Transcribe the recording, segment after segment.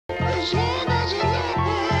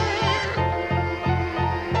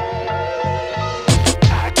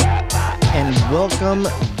Welcome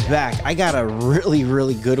back. I got a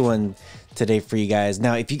really good one today for you guys.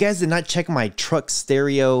 Now, if you guys did not check my truck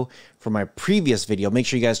stereo from my previous video, make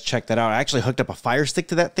sure you guys check that out. I actually hooked up a Fire Stick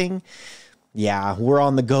to that thing. Yeah, we're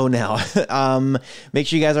on the go now. Make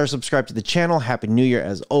sure you guys are subscribed to the channel. Happy New Year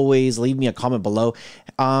as always. Leave me a comment below.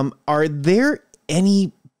 Are there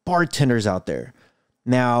any bartenders out there?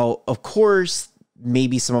 Now, of course,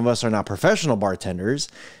 maybe some of us are not professional bartenders,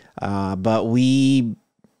 but we,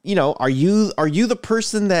 you know, are you the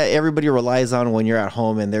person that everybody relies on when you're at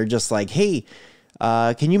home and they're just like, hey,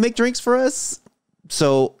 can you make drinks for us?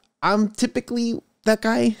 So I'm typically that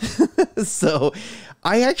guy. So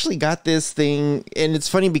I actually got this thing, and it's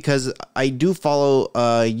funny because I do follow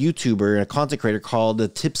a YouTuber, a content creator called the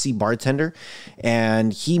Tipsy Bartender,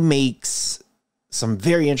 and he makes some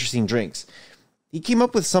very interesting drinks. He came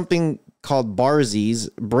up with something called Barsys,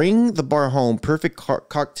 bring the bar home, perfect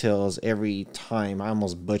cocktails every time. I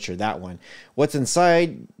almost butchered that one. What's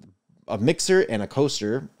inside? A mixer and a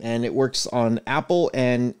coaster, and it works on Apple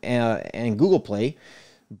and Google Play.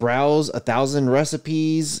 Browse 1,000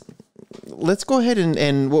 recipes. Let's go ahead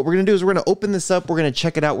and what we're going to do is we're going to open this up. We're going to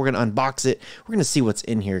check it out. We're going to unbox it. We're going to see what's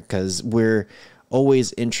in here because we're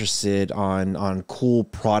always interested on cool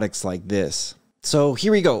products like this. So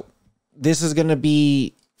here we go. This is going to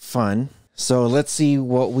be fun. So let's see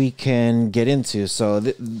what we can get into. So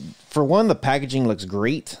for one, the packaging looks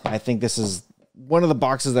great. I think this is one of the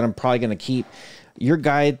boxes that I'm probably going to keep. Your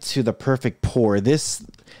guide to the perfect pour.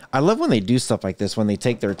 I love when they do stuff like this, when they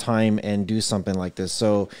take their time and do something like this.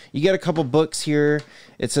 So you get a couple books here.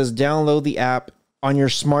 It says download the app on your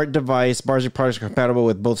smart device. Barsys products are compatible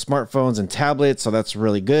with both smartphones and tablets, so that's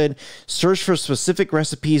really good. Search for specific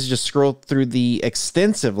recipes. Just scroll through the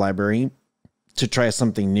extensive library to try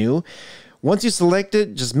something new. Once you select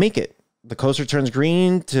it, just make it. The coaster turns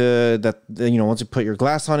green to that, you know, once you put your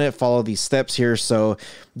glass on it, follow these steps here. So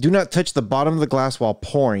do not touch the bottom of the glass while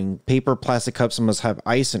pouring. Paper, plastic cups must have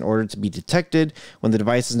ice in order to be detected. When the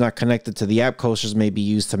device is not connected to the app, coasters may be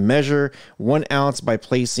used to measure 1 ounce by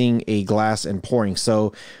placing a glass and pouring.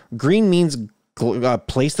 So green means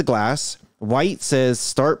place the glass. White says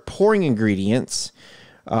start pouring ingredients.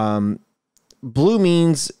 Blue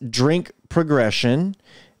means drink progression.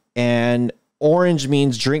 And orange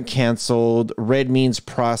means drink canceled. Red means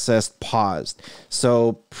processed paused.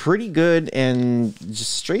 So pretty good and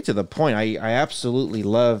just straight to the point. I absolutely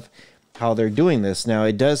love how they're doing this. Now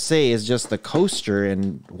it does say it's just the coaster,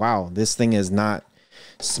 and wow, this thing is not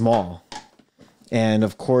small. And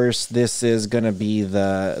of course, this is going to be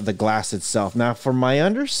the glass itself. Now, from my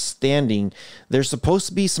understanding, there's supposed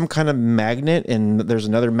to be some kind of magnet, and there's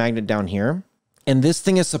another magnet down here. And this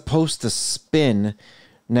thing is supposed to spin.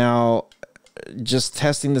 Now, just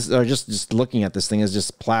testing this, or just looking at this thing, is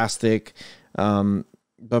just plastic,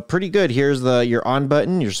 but pretty good. Here's your on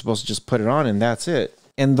button. You're supposed to just put it on, and that's it.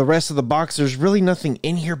 And the rest of the box, there's really nothing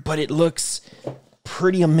in here, but it looks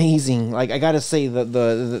pretty amazing. Like, I gotta say,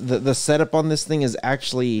 the setup on this thing is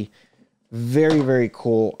actually very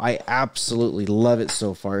cool. I absolutely love it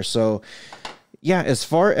so far. So yeah, as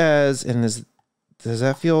far as in this, does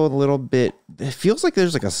that feel a little bit? It feels like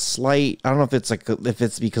there's like a slight. I don't know if it's like if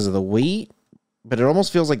it's because of the weight, but it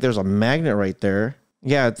almost feels like there's a magnet right there.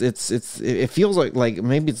 Yeah, it feels like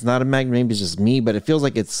maybe it's not a magnet, maybe it's just me, but it feels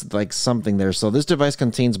like it's like something there. So this device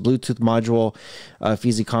contains Bluetooth module,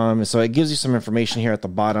 Physicom. So it gives you some information here at the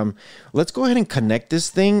bottom. Let's go ahead and connect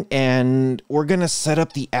this thing, and we're gonna set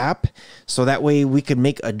up the app so that way we can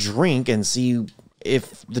make a drink and see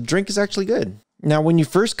if the drink is actually good. Now, when you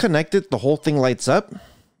first connect it, the whole thing lights up.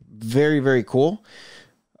 Very cool.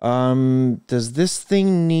 Does this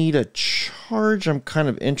thing need a charge? I'm kind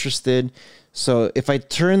of interested. So if I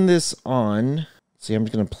turn this on, see, I'm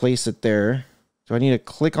just going to place it there. Do I need to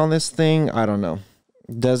click on this thing? I don't know.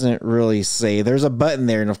 Doesn't really say. There's a button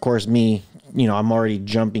there, and of course me, you know, I'm already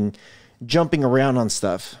jumping around on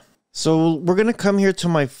stuff. So we're going to come here to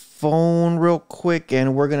my phone real quick,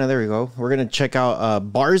 and there we go. We're going to check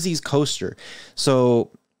out Barsys coaster. So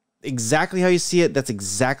exactly how you see it, that's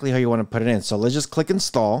exactly how you want to put it in. So let's just click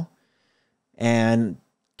install and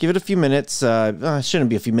give it a few minutes. It shouldn't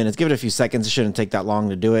be a few minutes. Give it a few seconds. It shouldn't take that long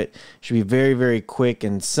to do it. It should be very quick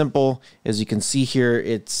and simple. As you can see here,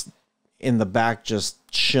 it's in the back just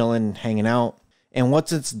chilling, hanging out. And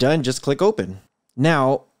once it's done, just click open.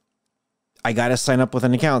 Now, I got to sign up with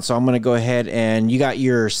an account. So I'm going to go ahead, and you got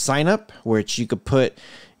your sign up, which you could put,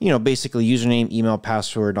 you know, basically username, email,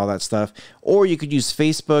 password, all that stuff. Or you could use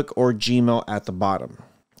Facebook or Gmail at the bottom.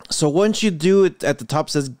 So once you do it, at the top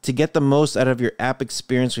says to get the most out of your app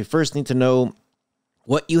experience, we first need to know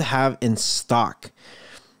what you have in stock.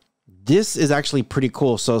 This is actually pretty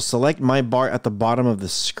cool. So select my bar at the bottom of the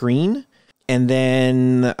screen. And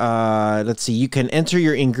then let's see, you can enter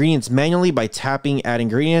your ingredients manually by tapping add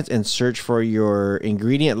ingredients and search for your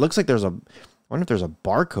ingredient. It looks like I wonder if there's a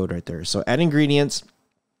barcode right there. So add ingredients,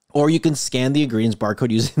 or you can scan the ingredients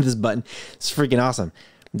barcode using this button. It's freaking awesome.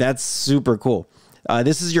 That's super cool.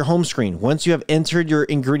 This is your home screen. Once you have entered your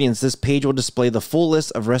ingredients, this page will display the full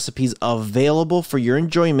list of recipes available for your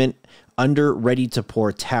enjoyment under Ready to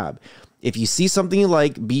Pour tab. If you see something you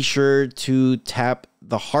like, be sure to tap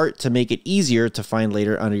the heart to make it easier to find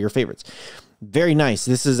later under your favorites. Very nice.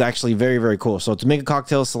 This is actually very, very cool. So to make a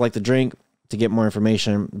cocktail, select the drink. To get more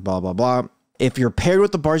information, blah, blah, blah. If you're paired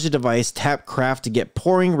with the Barsys device, tap craft to get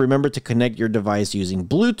pouring. Remember to connect your device using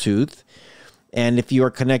Bluetooth. And if you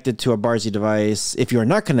are connected to a Barsys device, if you are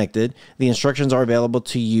not connected, the instructions are available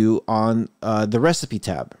to you on the recipe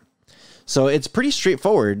tab. So it's pretty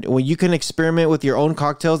straightforward. Well, you can experiment with your own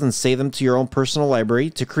cocktails and save them to your own personal library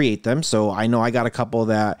to create them. So I know I got a couple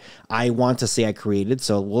that I want to say I created,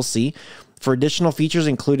 so we'll see. For additional features,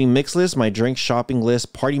 including mix list, my drink shopping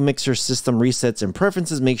list, party mixer, system resets, and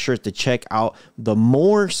preferences, make sure to check out the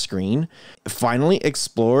More screen. Finally,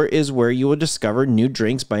 Explore is where you will discover new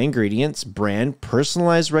drinks by ingredients, brand,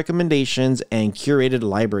 personalized recommendations, and curated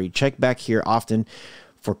library. Check back here often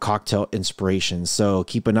for cocktail inspiration. So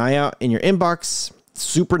keep an eye out in your inbox.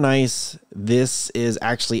 Super nice. This is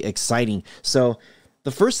actually exciting. So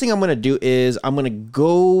the first thing I'm going to do is I'm going to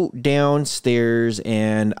go downstairs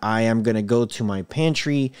and I am going to go to my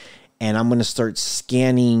pantry and I'm going to start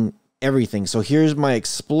scanning everything. So here's my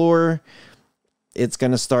Explorer. It's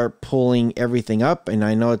going to start pulling everything up, and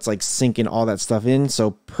I know it's like sinking all that stuff in.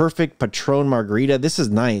 So perfect Patron margarita. This is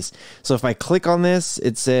nice. So if I click on this,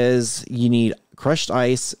 it says you need crushed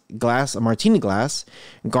ice, glass, a martini glass,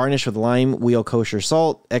 garnish with lime, wheel kosher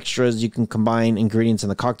salt. Extras, you can combine ingredients in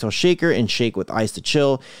the cocktail shaker and shake with ice to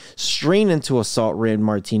chill. Strain into a salt-rimmed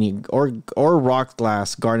martini or rock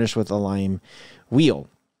glass, garnish with a lime wheel.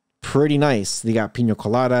 Pretty nice. They got pina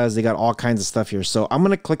coladas. They got all kinds of stuff here. So I'm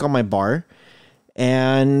going to click on my bar.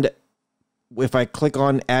 And if I click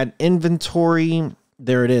on add inventory,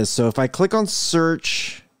 there it is. So if I click on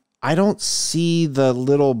search, I don't see the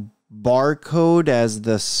little barcode as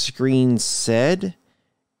the screen said.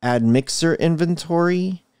 Add mixer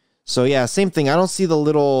inventory. So yeah, same thing. I don't see the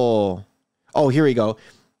little, oh, here we go.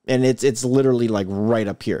 And it's literally like right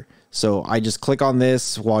up here. So I just click on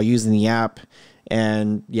this while using the app,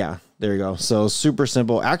 and yeah, there you go. So super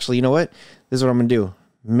simple. Actually, you know what? This is what I'm gonna do.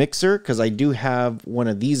 Mixer, because I do have one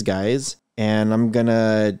of these guys, and I'm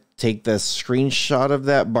gonna take the screenshot of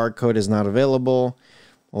that. Barcode is not available.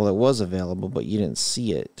 Well, it was available, but you didn't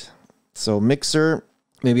see it. So mixer,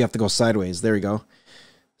 maybe you have to go sideways. There we go.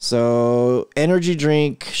 So energy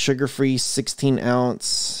drink, sugar-free, 16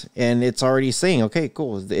 ounce, and it's already saying, okay,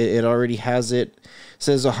 cool. It already has it. It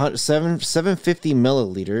says 750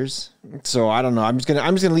 milliliters. So I don't know. I'm just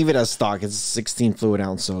gonna leave it as stock. It's 16 fluid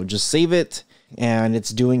ounce. So just save it. And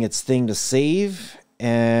it's doing its thing to save.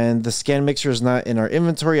 And the scan mixer is not in our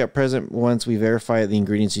inventory at present. Once we verify the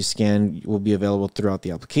ingredients you scan will be available throughout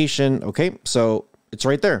the application. Okay, so it's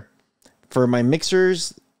right there. For my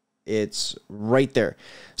mixers, it's right there.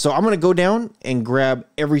 So I'm going to go down and grab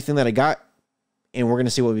everything that I got, and we're going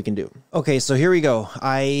to see what we can do. Okay, so here we go.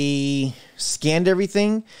 I scanned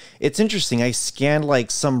everything. It's interesting. I scanned like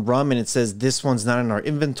some rum, and it says this one's not in our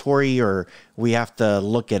inventory, or we have to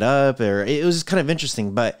look it up, or it was kind of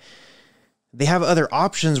interesting. But they have other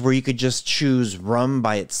options where you could just choose rum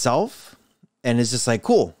by itself, and it's just like,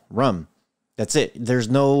 cool, rum. That's it. There's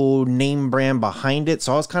no name brand behind it.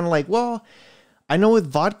 So I was kind of like, well, I know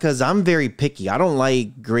with vodkas, I'm very picky. I don't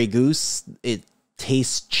like Grey Goose. It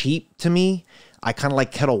tastes cheap to me. I kind of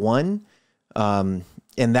like Kettle One. And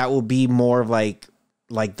that will be more of like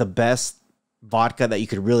the best vodka that you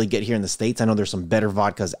could really get here in the States. I know there's some better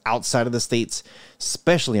vodkas outside of the States,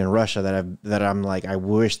 especially in Russia, that I'm like, I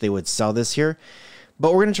wish they would sell this here.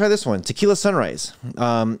 But we're going to try this one, Tequila Sunrise.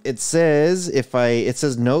 It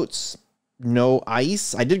says, notes, no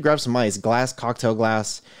ice. I did grab some ice, glass, cocktail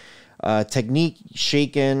glass, technique,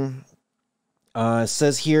 shaken.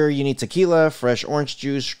 Says here you need tequila, fresh orange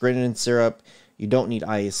juice, grenadine syrup. You don't need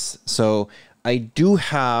ice. So I do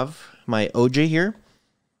have my OJ here.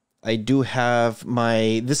 I do have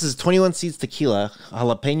this is 21 Seeds Tequila,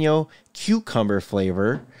 jalapeno cucumber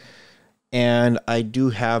flavor. And I do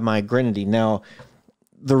have my grenadine. Now,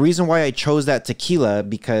 the reason why I chose that tequila,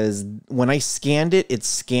 because when I scanned it, it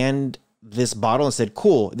scanned this bottle and said,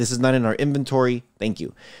 cool, this is not in our inventory. Thank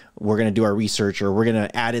you. We're going to do our research, or we're going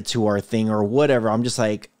to add it to our thing or whatever. I'm just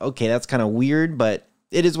like, okay, that's kind of weird, but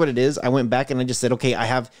it is what it is. I went back and I just said, okay, I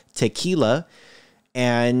have tequila,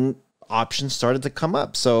 and options started to come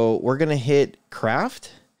up. So we're going to hit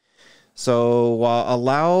craft. So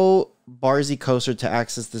allow Barsys coaster to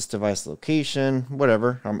access this device location,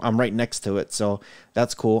 whatever. I'm right next to it. So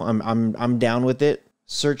that's cool. I'm down with it.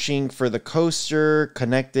 Searching for the coaster,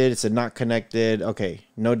 connected. It said not connected. Okay,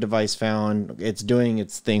 no device found. It's doing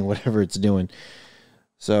its thing, whatever it's doing.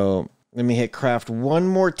 So let me hit craft one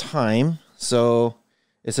more time. So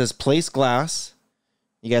it says place glass.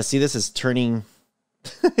 You guys see this is turning.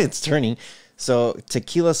 It's turning. So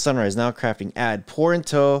tequila sunrise, now crafting. Add, pour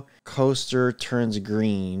until coaster turns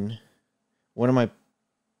green. What am I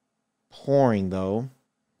pouring though?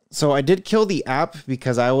 So I did kill the app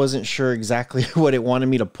because I wasn't sure exactly what it wanted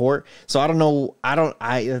me to pour. So I don't know.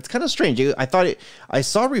 It's kind of strange. I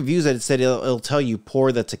saw reviews that it said it'll tell you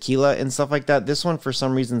pour the tequila and stuff like that. This one for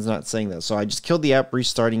some reason is not saying that. So I just killed the app,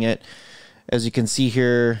 restarting it. As you can see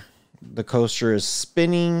here, the coaster is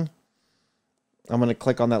spinning. I'm going to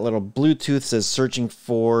click on that little Bluetooth, says searching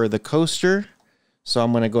for the coaster. So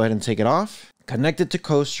I'm going to go ahead and take it off. Connected to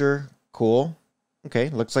coaster. Cool. Okay.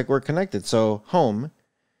 Looks like we're connected. So home.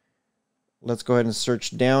 Let's go ahead and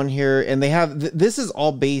search down here. And they have, this is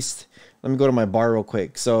all based, let me go to my bar real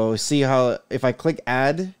quick. So see how, if I click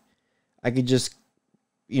add, I could just,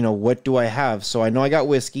 what do I have? So I know I got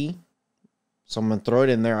whiskey. So I'm going to throw it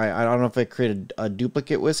in there. I don't know if I created a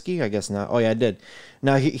duplicate whiskey. I guess not. Oh yeah, I did.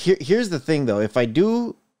 Now here's the thing though. If I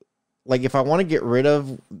do, like if I want to get rid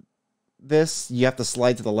of this, you have to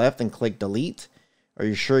slide to the left and click delete. Are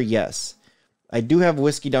you sure? Yes. I do have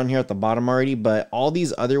whiskey down here at the bottom already, but all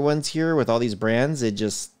these other ones here with all these brands, it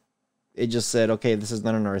just said, okay, this is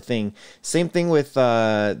not another thing. Same thing with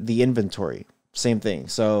the inventory. Same thing.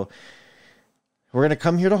 So we're going to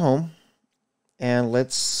come here to home and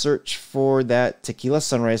let's search for that tequila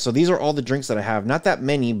sunrise. So these are all the drinks that I have. Not that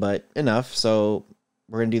many, but enough. So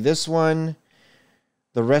we're going to do this one.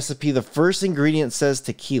 The recipe, the first ingredient says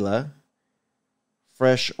tequila,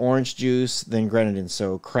 fresh orange juice, then grenadine.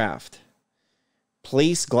 So craft.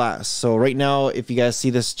 Place glass. So right now, if you guys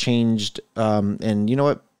see this changed, and you know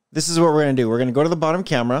what, this is what we're going to do. We're going to go to the bottom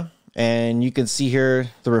camera and you can see here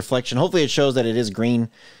the reflection. Hopefully it shows that it is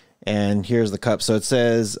green, and here's the cup. So it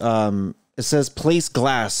says place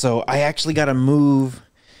glass. So I actually got to move.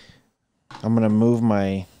 I'm going to move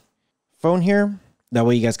my phone here. That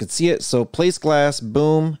way you guys could see it. So place glass,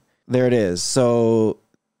 boom, there it is. So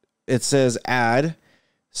it says add.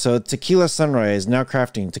 So tequila sunrise, now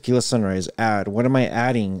crafting, tequila sunrise, add. What am I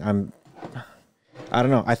adding? I don't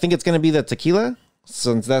know. I think it's going to be the tequila,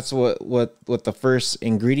 since that's what the first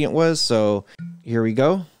ingredient was. So here we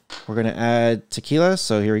go. We're going to add tequila.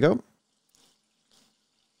 So here we go.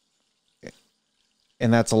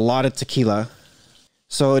 And that's a lot of tequila.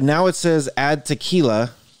 So now it says add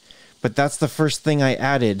tequila, but that's the first thing I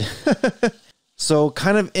added. So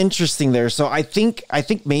kind of interesting there. So I think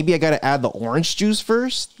maybe I got to add the orange juice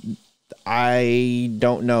first. I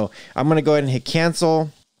don't know. I'm going to go ahead and hit cancel,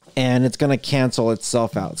 and it's going to cancel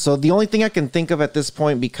itself out. So the only thing I can think of at this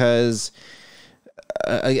point, because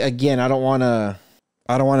again, I don't want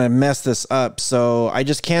to mess this up. So I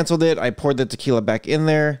just canceled it. I poured the tequila back in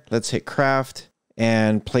there. Let's hit craft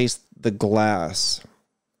and place the glass.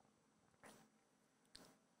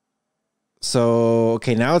 So,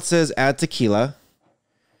 okay, now it says add tequila.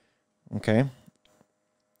 Okay.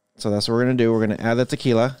 So that's what we're going to do. We're going to add the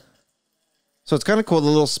tequila. So it's kind of cool. The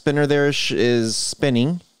little spinner there is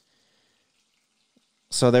spinning.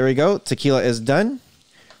 So there we go. Tequila is done.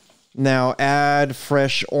 Now add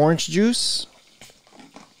fresh orange juice.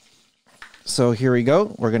 So here we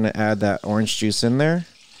go. We're going to add that orange juice in there.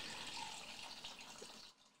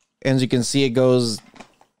 And as you can see, it goes,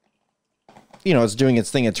 it's doing its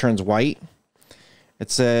thing. It turns white. It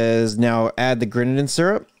says now add the grenadine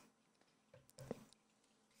syrup.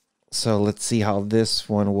 So let's see how this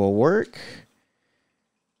one will work.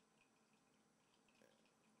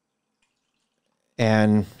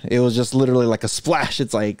 And it was just literally like a splash.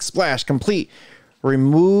 It's like splash complete.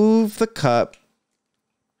 Remove the cup.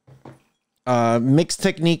 Mix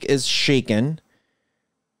technique is shaken.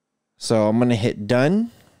 So I'm going to hit done.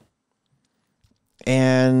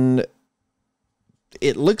 And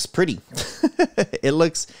it looks pretty. It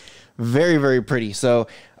looks very, very pretty. So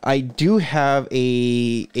I do have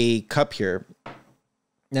a cup here.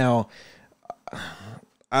 Now,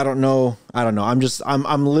 I don't know.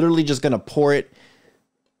 I'm literally just going to pour it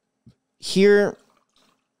here.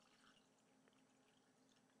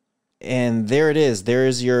 And there it is. There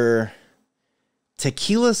is your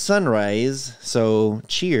tequila sunrise. So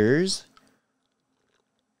cheers.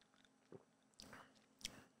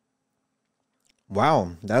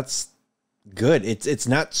 Wow, that's good. It's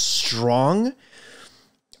not strong.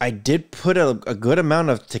 I did put a good amount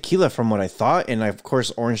of tequila from what I thought, and of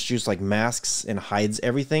course orange juice like masks and hides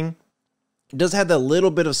everything. It does have that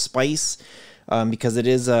little bit of spice because it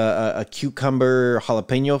is a cucumber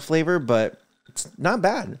jalapeno flavor, but it's not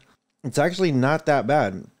bad. It's actually not that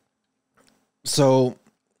bad. So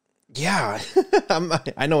yeah,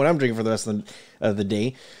 I know what I'm drinking for the rest of the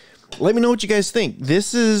day. Let me know what you guys think.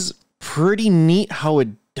 This is pretty neat how it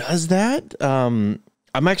does that.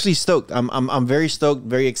 I'm actually stoked. I'm very stoked,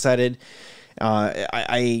 very excited.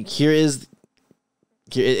 It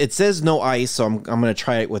says no ice, so I'm gonna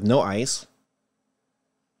try it with no ice.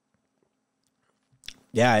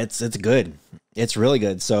 Yeah, it's good. It's really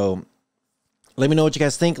good. So let me know what you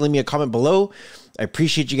guys think. Leave me a comment below. I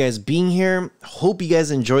appreciate you guys being here. Hope you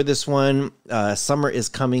guys enjoyed this one. Summer is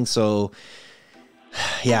coming, so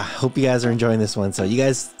yeah, hope you guys are enjoying this one. So you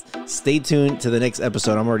guys stay tuned to the next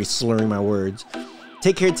episode. I'm already slurring my words.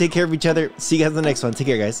 Take care of each other. See you guys in the next one. Take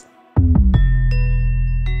care, guys.